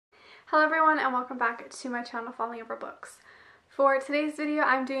Hello everyone and welcome back to my channel Falling Over Books. For today's video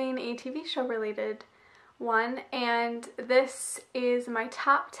I'm doing a TV show related one, and this is my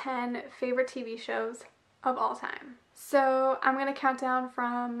top 10 favorite TV shows of all time. So I'm going to count down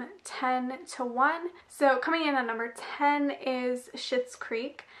from 10 to 1. So coming in at number 10 is Schitt's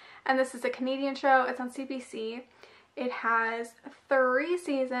Creek, and this is a Canadian show. It's on CBC. It has 3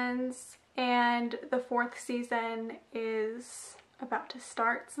 seasons and the 4th season is about to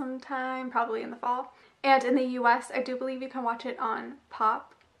start sometime, probably in the fall. And in the US, I do believe you can watch it on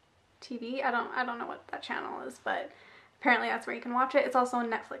Pop TV. I don't know what that channel is, but apparently that's where you can watch it. It's also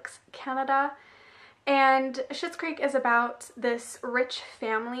on Netflix Canada. And Schitt's Creek is about this rich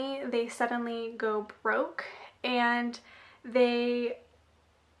family. They suddenly go broke and they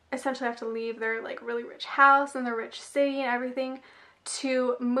essentially have to leave their like really rich house and their rich city and everything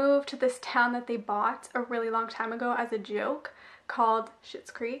to move to this town that they bought a really long time ago as a joke, called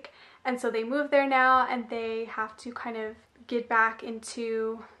Schitt's Creek. And so they move there now and they have to kind of get back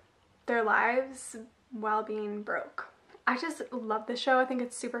into their lives while being broke. I just love this show. I think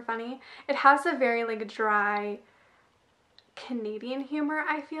it's super funny. It has a very like dry Canadian humor,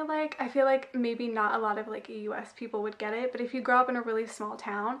 I feel like. I feel like maybe not a lot of like US people would get it, but if you grow up in a really small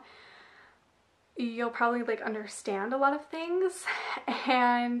town, you'll probably like understand a lot of things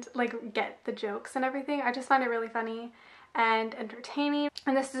and like get the jokes and everything. I just find it really funny and entertaining,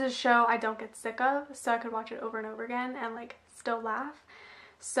 and this is a show I don't get sick of, so I could watch it over and over again and like still laugh.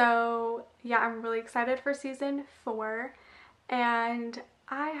 So yeah, I'm really excited for season 4 and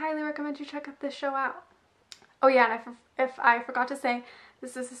I highly recommend you check this show out. Oh yeah, and if I forgot to say,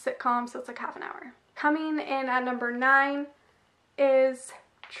 this is a sitcom, so it's like half an hour. Coming in at number 9 is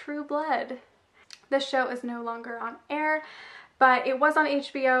True Blood. This show is no longer on air, but it was on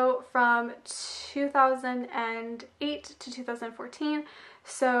HBO from 2008 to 2014,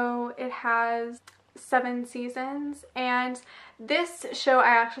 so it has 7 seasons. And this show I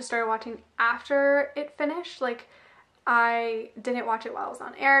actually started watching after it finished. Like, I didn't watch it while it was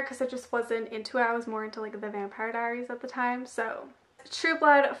on air because I just wasn't into it. I was more into like the Vampire Diaries at the time. So True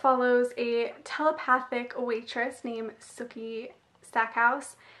Blood follows a telepathic waitress named Sookie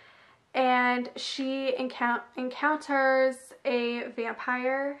Stackhouse, and she encounters a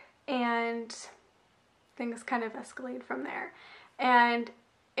vampire and things kind of escalate from there. And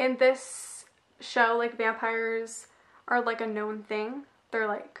in this show, like, vampires are like a known thing. They're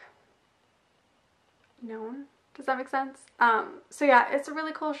like known. Does that make sense? So yeah, it's a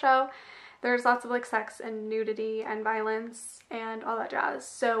really cool show. There's lots of like sex and nudity and violence and all that jazz.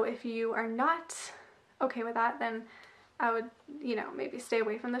 So if you are not okay with that, then I would, you know, maybe stay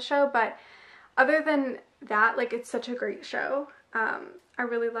away from the show. But other than that, like, it's such a great show. I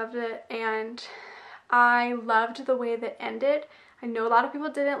really loved it, and I loved the way that ended. I know a lot of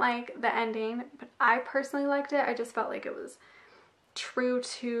people didn't like the ending, but I personally liked it. I just felt like it was true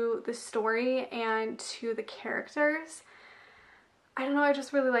to the story and to the characters. I don't know, I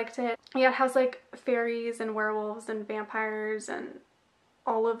just really liked it. Yeah, it has like fairies and werewolves and vampires and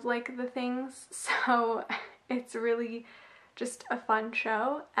all of like the things. So it's really just a fun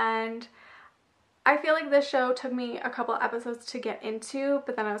show, and I feel like this show took me a couple episodes to get into,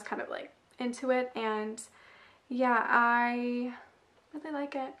 but then I was kind of like into it, and yeah, I really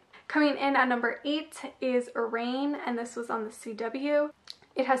like it. Coming in at number 8 is Rain, and this was on the CW.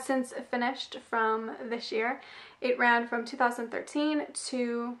 It has since finished from this year. It ran from 2013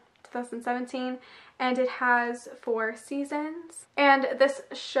 to 2017, and it has 4 seasons. And this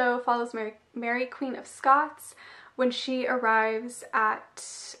show follows Mary Queen of Scots when she arrives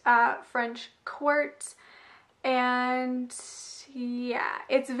at French court, and yeah,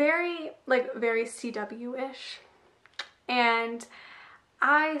 it's very CW-ish, and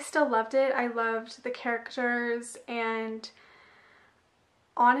I still loved it. I loved the characters, and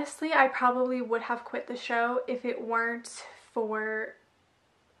honestly, I probably would have quit the show if it weren't for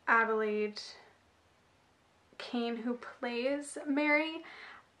Adelaide Kane, who plays Mary.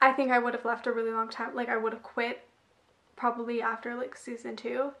 I think I would have left a really long time. Like, I would have quit probably after like season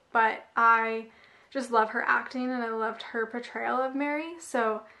 2, but I just love her acting and I loved her portrayal of Mary,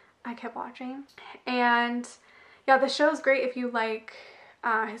 so I kept watching. And yeah, the show is great if you like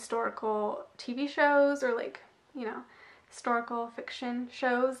historical TV shows or like, you know, historical fiction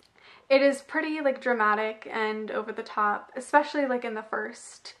shows. It is pretty like dramatic and over the top, especially like in the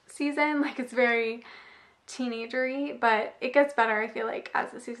first season. Like, it's very teenagery, but it gets better, I feel like, as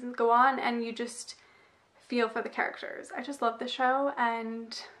the seasons go on, and you just feel for the characters. I just love the show,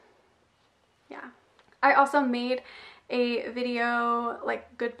 and yeah. I also made a video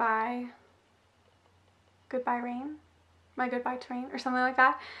like Goodbye Rain. My Goodbye Train or something like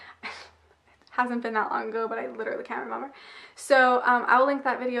that. Hasn't been that long ago, but I literally can't remember. So I will link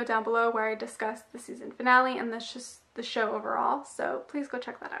that video down below where I discuss the season finale and that's just the show overall. So please go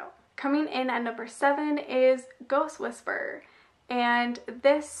check that out. Coming in at number 7 is Ghost Whisperer. And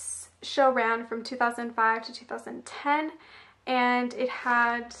this show ran from 2005 to 2010 and it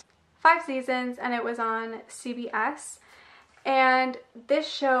had 5 seasons and it was on CBS. And this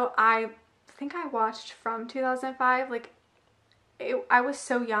show I think I watched from 2005. Like I was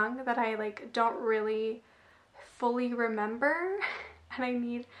so young that I like don't really fully remember and I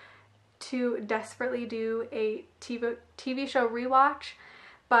need to desperately do a TV show rewatch,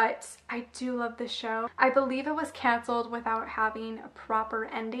 but I do love this show. I believe it was canceled without having a proper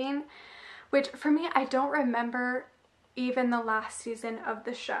ending, which for me, I don't remember even the last season of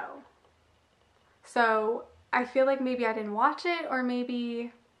the show. So I feel like maybe I didn't watch it or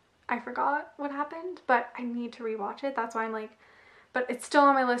maybe I forgot what happened, but I need to rewatch it. That's why I'm like, but it's still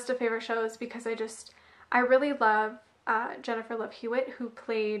on my list of favorite shows because I really love Jennifer Love Hewitt, who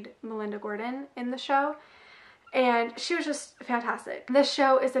played Melinda Gordon in the show, and she was just fantastic. This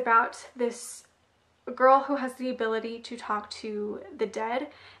show is about this girl who has the ability to talk to the dead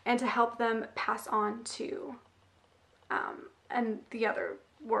and to help them pass on to and the other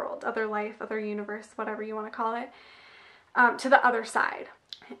world, other life, other universe, whatever you want to call it, to the other side.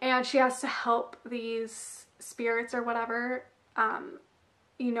 And she has to help these spirits or whatever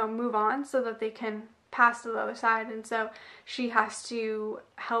you know, move on so that they can pass to the other side. And so she has to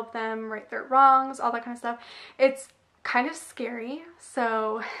help them right their wrongs, all that kind of stuff. It's kind of scary,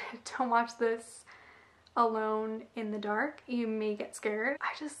 so don't watch this alone in the dark. You may get scared.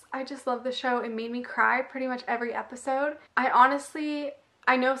 I just love the show. It made me cry pretty much every episode.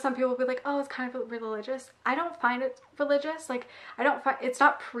 I know some people will be like, oh, it's kind of religious. I don't find it religious. Like, it's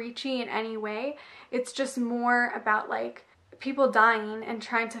not preachy in any way. It's just more about like people dying and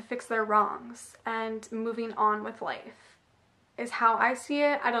trying to fix their wrongs and moving on with life is how I see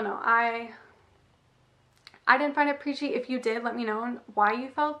it. I don't know. I didn't find it preachy. If you did, let me know why you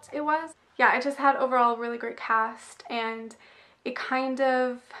felt it was. Yeah, it just had overall a really great cast and it kind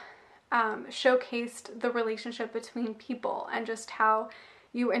of showcased the relationship between people and just how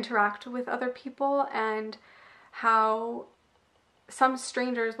you interact with other people and how some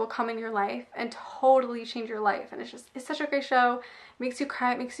strangers will come in your life and totally change your life. And it's such a great show. It makes you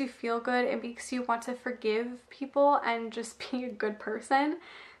cry, it makes you feel good, it makes you want to forgive people and just be a good person.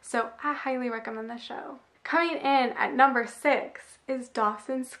 So I highly recommend this show. Coming in at number 6 is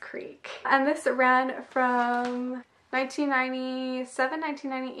Dawson's Creek. And this ran from 1997,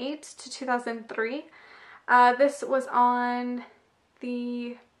 1998 to 2003. This was on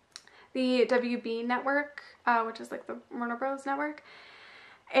the WB network, which is like the Warner Bros. Network.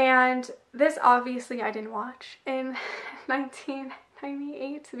 And this obviously I didn't watch in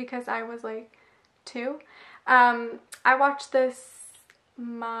 1998 because I was like 2. I watched this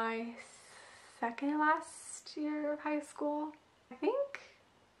my second last year of high school, I think.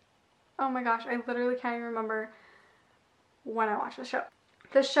 Oh my gosh, I literally can't even remember when I watched the show.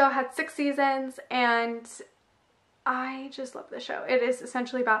 This show had 6 seasons and I just love this show. It is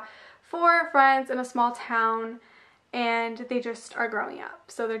essentially about 4 friends in a small town and they just are growing up.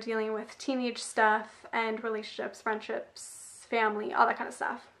 So they're dealing with teenage stuff and relationships, friendships, family, all that kind of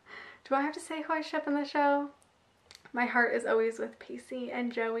stuff. Do I have to say who I ship in the show? My heart is always with Pacey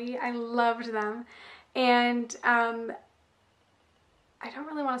and Joey. I loved them. And I don't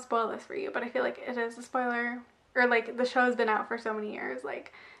really want to spoil this for you, but I feel like it is a spoiler. Or like the show has been out for so many years,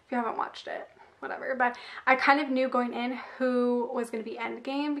 like if you haven't watched it, whatever. But I kind of knew going in who was going to be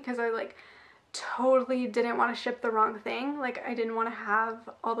Endgame because I like totally didn't want to ship the wrong thing. Like I didn't want to have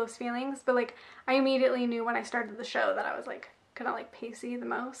all those feelings, but like I immediately knew when I started the show that I was like gonna like Pacey the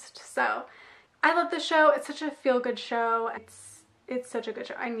most. So I love this show. It's such a feel-good show. It's such a good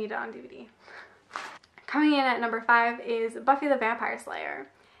show. I need it on DVD. Coming in at number 5 is Buffy the Vampire Slayer.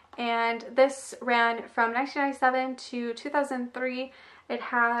 And this ran from 1997 to 2003. It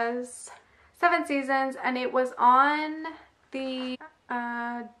has 7 seasons and it was on the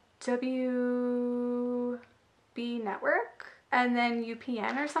WB network and then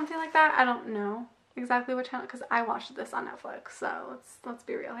UPN or something like that. I don't know exactly what channel because I watched this on Netflix, so let's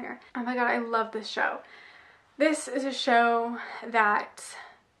be real here. Oh my god, I love this show. This is a show that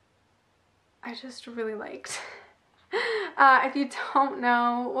I just really liked. If you don't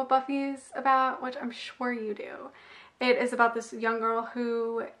know what Buffy's about, which I'm sure you do, it is about this young girl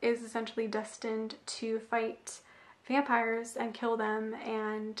who is essentially destined to fight vampires and kill them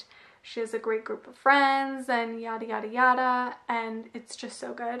and she has a great group of friends and yada yada yada, and it's just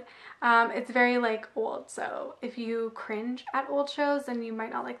so good. It's very like old, so if you cringe at old shows then you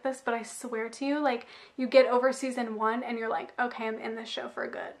might not like this, but I swear to you, like, you get over season 1 and you're like, okay, I'm in this show for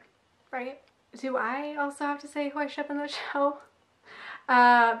good, right? Do I also have to say who I ship in the show?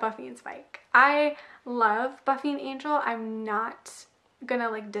 Buffy and Spike. I love Buffy and Angel. I'm not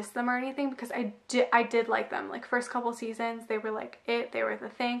gonna like diss them or anything, because I did like them. Like, first couple seasons they were like they were the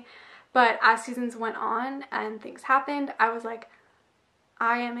thing, but as seasons went on and things happened, I was like,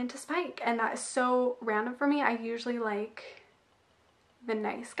 I am into Spike, and that is so random for me. I usually like the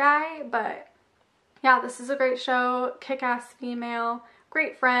nice guy, but yeah, this is a great show. Kick-ass female,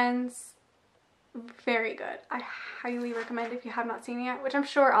 great friends, very good. I highly recommend if you have not seen it yet, which I'm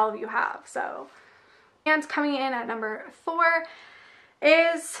sure all of you have. So, and coming in at number 4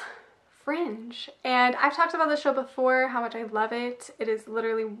 is Fringe, and I've talked about this show before, how much I love it. It is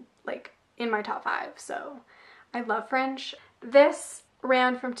literally like in my top 5, so I love Fringe. This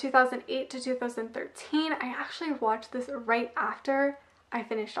ran from 2008 to 2013. I actually watched this right after I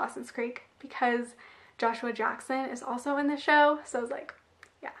finished Dawson's Creek because Joshua Jackson is also in the show, so I was like,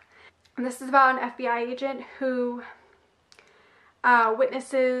 yeah. And this is about an FBI agent who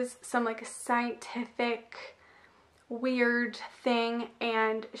witnesses some like scientific weird thing,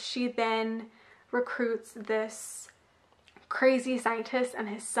 and she then recruits this crazy scientist and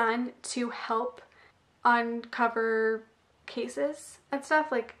his son to help uncover cases and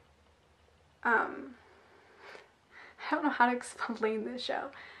stuff. Like, I don't know how to explain this show.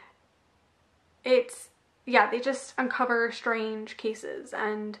 It's, yeah, they just uncover strange cases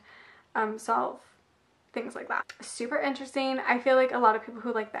and solve things like that. Super interesting. I feel like a lot of people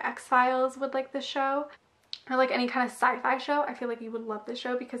who like the X-Files would like this show, or like any kind of sci-fi show. I feel like you would love this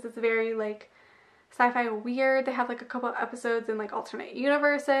show because it's very like sci-fi weird. They have like a couple of episodes in like alternate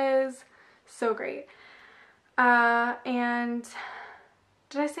universes. So great. And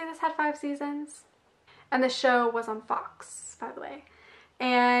did I say this had 5 seasons? And the show was on Fox, by the way.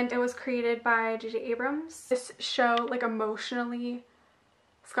 And it was created by J.J. Abrams. This show like emotionally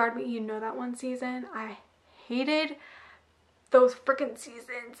scarred me. You know that one season? I hated those freaking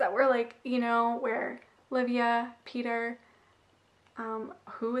seasons that were like, you know, where Olivia, Peter,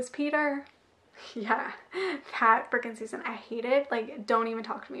 who is Peter? Yeah, that freaking season I hated. Like, don't even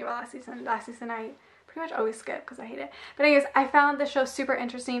talk to me about that season. That season I pretty much always skip because I hate it. But anyways, I found the show super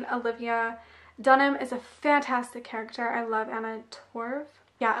interesting. Olivia Dunham is a fantastic character. I love Anna Torv.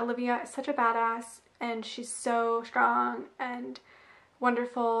 Yeah, Olivia is such a badass, and she's so strong and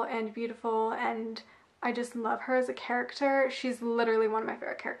wonderful and beautiful, and I just love her as a character. She's literally one of my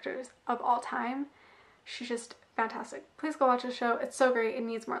favorite characters of all time. She's just fantastic. Please go watch the show. It's so great. It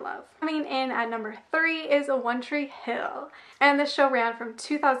needs more love. Coming in at number 3 is One Tree Hill, and this show ran from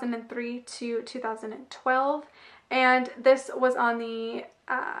 2003 to 2012, and this was on the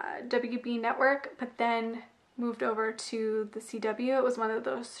WB network, but then moved over to the CW. It was one of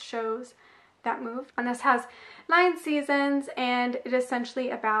those shows that moved, and this has 9 seasons, and it is essentially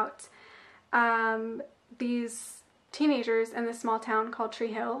about these teenagers in this small town called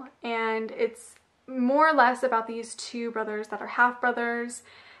Tree Hill, and it's more or less about these 2 brothers that are half brothers,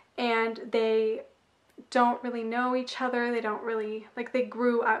 and they don't really know each other. They don't really, like, they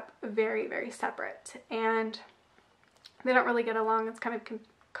grew up very, very separate, and they don't really get along. It's kind of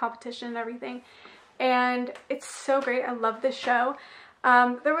competition and everything, and it's so great. I love this show.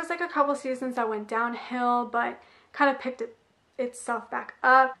 There was like a couple seasons that went downhill, but kind of picked itself back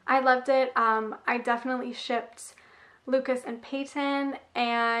up. I loved it. I definitely shipped Lucas and Peyton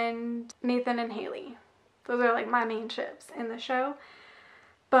and Nathan and Haley. Those are like my main ships in the show.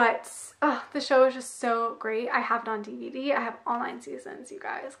 But the show is just so great. I have it on DVD. I have all 9 seasons, you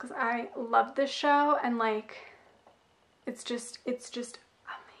guys, because I love this show, and like it's just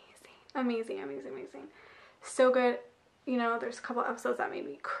amazing, amazing. So good. You know, there's a couple episodes that made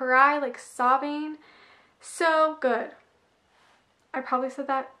me cry, like sobbing. So good. I probably said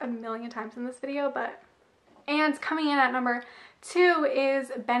that a million times in this video, but... And coming in at number 2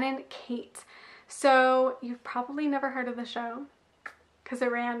 is Ben and Kate. So you've probably never heard of the show because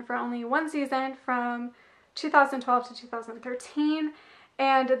it ran for only 1 season from 2012 to 2013.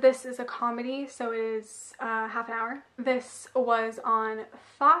 And this is a comedy, so it is half an hour. This was on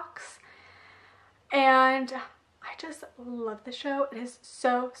Fox, and I just love the show. It is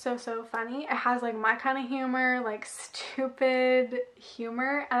so funny. It has like my kind of humor, like stupid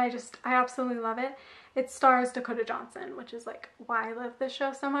humor, and I absolutely love it. It stars Dakota Johnson, which is like why I love this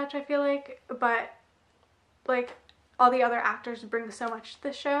show so much, I feel like. But like all the other actors bring so much to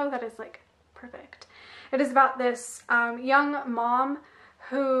the show that is like perfect. It is about this young mom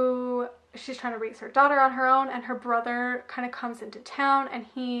who she's trying to raise her daughter on her own, and her brother kind of comes into town and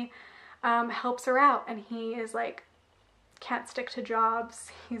he helps her out, and he is like, can't stick to jobs.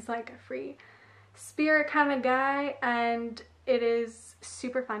 He's like a free spirit kind of guy, and it is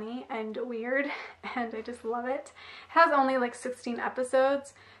super funny and weird, and I just love it. It has only like 16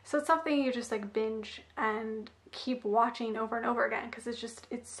 episodes, so it's something you just like binge and keep watching over and over again, because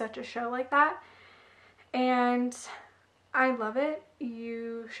it's such a show like that, and I love it.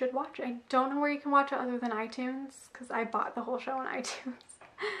 You should watch it. I don't know where you can watch it other than iTunes, because I bought the whole show on iTunes.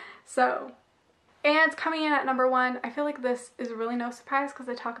 So, and coming in at number 1, I feel like this is really no surprise because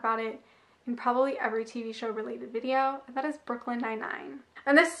I talk about it in probably every TV show related video, and that is Brooklyn Nine-Nine.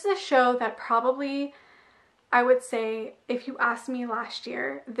 And this is a show that probably, I would say, if you asked me last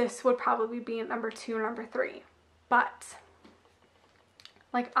year, this would probably be at number 2 or number 3. But,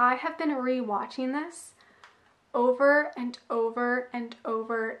 like, I have been rewatching this over and over and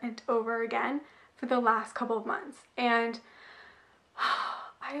over and over again for the last couple of months, and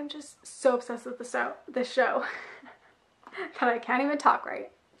I am just so obsessed with this show that I can't even talk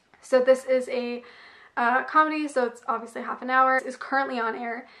right. So this is a comedy, so it's obviously half an hour. It's currently on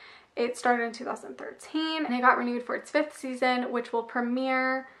air. It started in 2013 and it got renewed for its 5th season, which will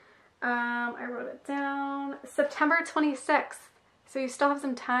premiere, I wrote it down, September 26th. So you still have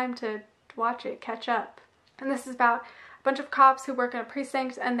some time to watch it, catch up. And this is about a bunch of cops who work in a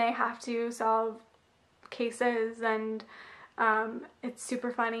precinct and they have to solve cases, and it's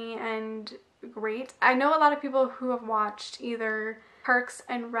super funny and great. I know a lot of people who have watched either Parks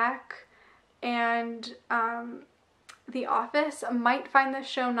and Rec and The Office might find this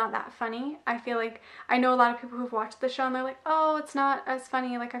show not that funny. I feel like I know a lot of people who've watched the show and they're like, oh, it's not as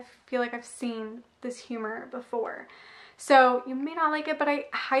funny. Like, I feel like I've seen this humor before. So you may not like it, but I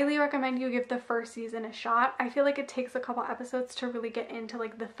highly recommend you give the first season a shot. I feel like it takes a couple episodes to really get into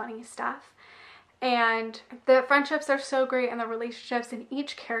like the funny stuff. And the friendships are so great, and the relationships, and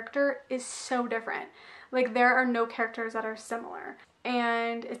each character is so different. Like, there are no characters that are similar.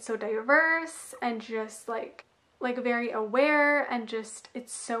 And it's so diverse and just like very aware, and just,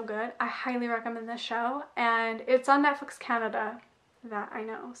 it's so good. I highly recommend this show, and it's on Netflix Canada, that I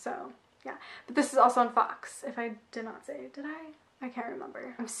know, so yeah. But this is also on Fox, if I did not say, did I? I can't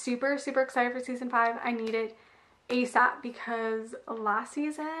remember. I'm super, super excited for season 5. I need it ASAP because last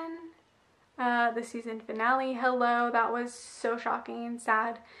season, the season finale, hello, that was so shocking,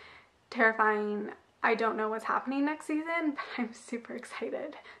 sad, terrifying. I don't know what's happening next season, but I'm super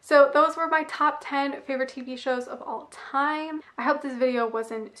excited. So those were my top 10 favorite TV shows of all time. I hope this video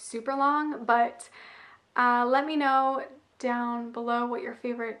wasn't super long, but let me know down below what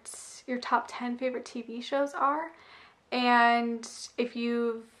your top 10 favorite TV shows are, and if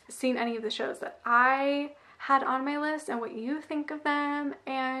you've seen any of the shows that I had on my list and what you think of them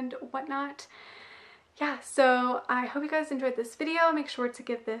and whatnot. Yeah, so I hope you guys enjoyed this video. Make sure to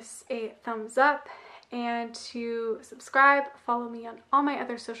give this a thumbs up and to subscribe, follow me on all my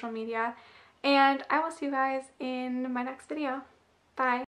other social media, and I will see you guys in my next video. Bye!